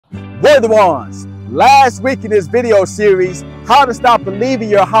Worthy ones, last week in this video series, how to stop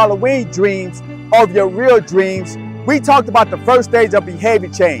believing your Halloween dreams of your real dreams, we talked about the first stage of behavior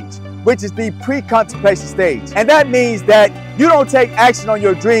change, which is the pre-contemplation stage. And that means that you don't take action on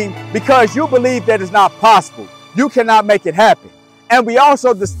your dream because you believe that it's not possible. You cannot make it happen. And we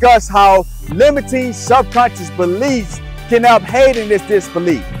also discussed how limiting subconscious beliefs can help hating this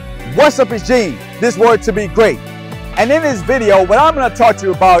disbelief. What's up, it's Gene, this word to be great. And in this video, what I'm going to talk to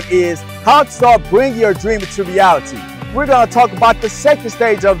you about is how to start bringing your dream into reality. We're going to talk about the second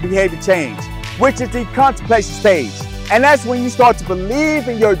stage of behavior change, which is the contemplation stage. And that's when you start to believe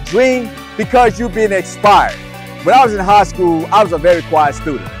in your dream because you've been inspired. When I was in high school, I was a very quiet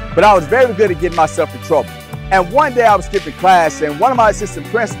student, but I was very good at getting myself in trouble. And one day I was skipping class, and one of my assistant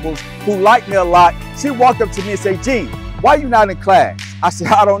principals, who liked me a lot, she walked up to me and said, "Gene, why are you not in class?" I said,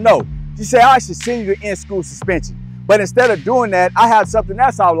 "I don't know." She said, "I should send you to in-school suspension. But instead of doing that, I have something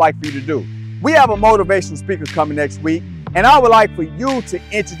else I would like for you to do. We have a motivational speaker coming next week, and I would like for you to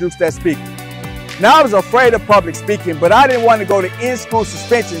introduce that speaker." Now, I was afraid of public speaking, but I didn't want to go to in-school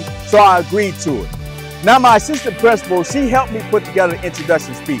suspension, so I agreed to it. Now, my assistant principal, she helped me put together an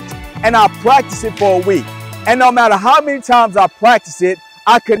introduction speech, and I practiced it for a week. And no matter how many times I practiced it,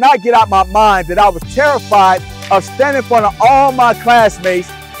 I could not get out my mind that I was terrified of standing in front of all my classmates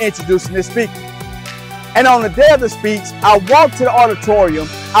introducing this speaker. And on the day of the speech, I walked to the auditorium.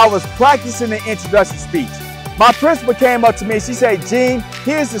 I was practicing the introduction speech. My principal came up to me and she said, "Gene,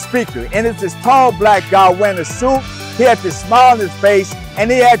 here's the speaker." And it's this tall black guy wearing a suit. He had this smile on his face,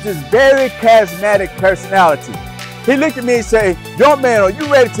 and he had this very charismatic personality. He looked at me and said, "Young man, are you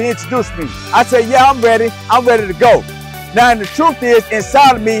ready to introduce me?" I said, "Yeah, I'm ready. I'm ready to go." Now, and the truth is,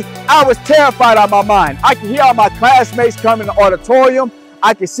 inside of me, I was terrified out of my mind. I could hear all my classmates come in the auditorium.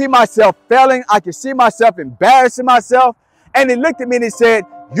 I could see myself failing. I could see myself embarrassing myself. And he looked at me and he said,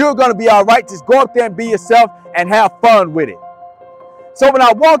 "You're going to be all right. Just go up there and be yourself and have fun with it." So when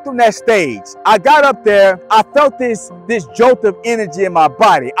I walked on that stage, I got up there, I felt this jolt of energy in my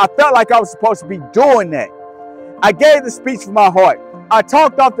body. I felt like I was supposed to be doing that. I gave the speech from my heart. I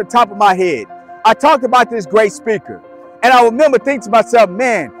talked off the top of my head. I talked about this great speaker. And I remember thinking to myself,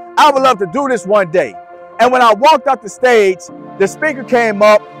 man, I would love to do this one day. And when I walked off the stage, the speaker came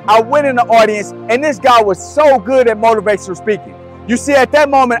up, I went in the audience, and this guy was so good at motivational speaking. You see, at that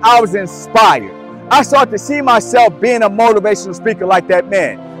moment, I was inspired. I started to see myself being a motivational speaker like that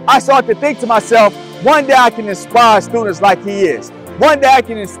man. I started to think to myself, one day I can inspire students like he is. One day I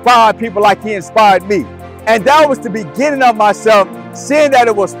can inspire people like he inspired me. And that was the beginning of myself seeing that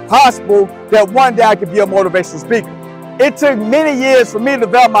it was possible that one day I could be a motivational speaker. It took many years for me to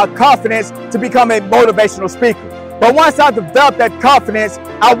develop my confidence to become a motivational speaker. But once I developed that confidence,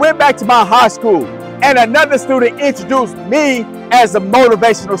 I went back to my high school and another student introduced me as a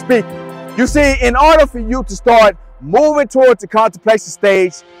motivational speaker. You see, in order for you to start moving towards the contemplation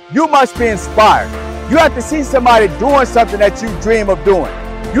stage, you must be inspired. You have to see somebody doing something that you dream of doing.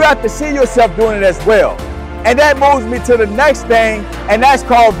 You have to see yourself doing it as well. And that moves me to the next thing, and that's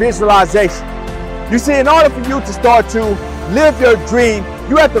called visualization. You see, in order for you to start to live your dream,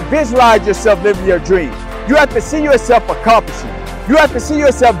 you have to visualize yourself living your dream. You have to see yourself accomplishing. You have to see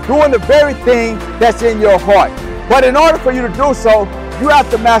yourself doing the very thing that's in your heart. But in order for you to do so, you have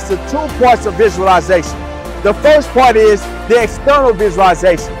to master two parts of visualization. The first part is the external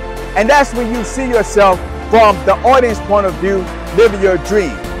visualization. And that's when you see yourself from the audience point of view, living your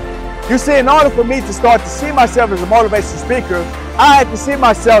dream. You see, in order for me to start to see myself as a motivational speaker, I had to see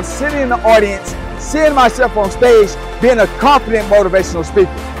myself sitting in the audience, seeing myself on stage, being a confident motivational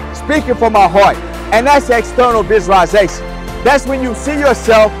speaker, speaking from my heart. And that's the external visualization. That's when you see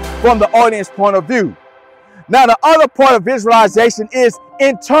yourself from the audience point of view. Now, the other part of visualization is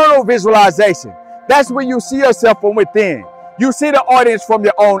internal visualization. That's when you see yourself from within. You see the audience from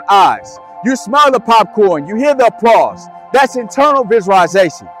your own eyes. You smell the popcorn. You hear the applause. That's internal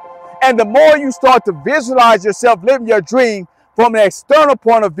visualization. And the more you start to visualize yourself living your dream from an external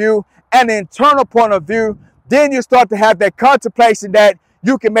point of view and an internal point of view, then you start to have that contemplation that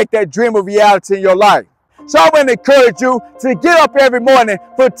you can make that dream a reality in your life. So I want to encourage you to get up every morning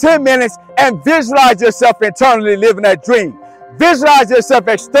for 10 minutes and visualize yourself internally living that dream. Visualize yourself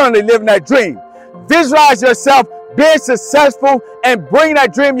externally living that dream. Visualize yourself being successful and bring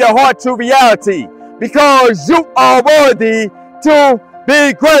that dream in your heart to reality, because you are worthy to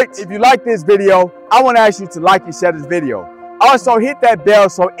be great. If you like this video, I want to ask you to like and share this video. Also hit that bell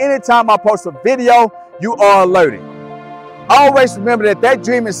so anytime I post a video, you are alerted. Always remember that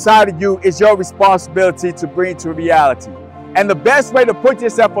dream inside of you is your responsibility to bring to reality. And the best way to put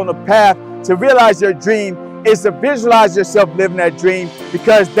yourself on the path to realize your dream is to visualize yourself living that dream,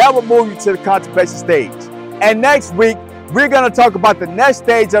 because that will move you to the contemplation stage. And next week, we're going to talk about the next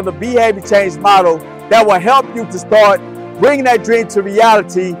stage of the behavior change model that will help you to start bringing that dream to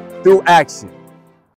reality through action.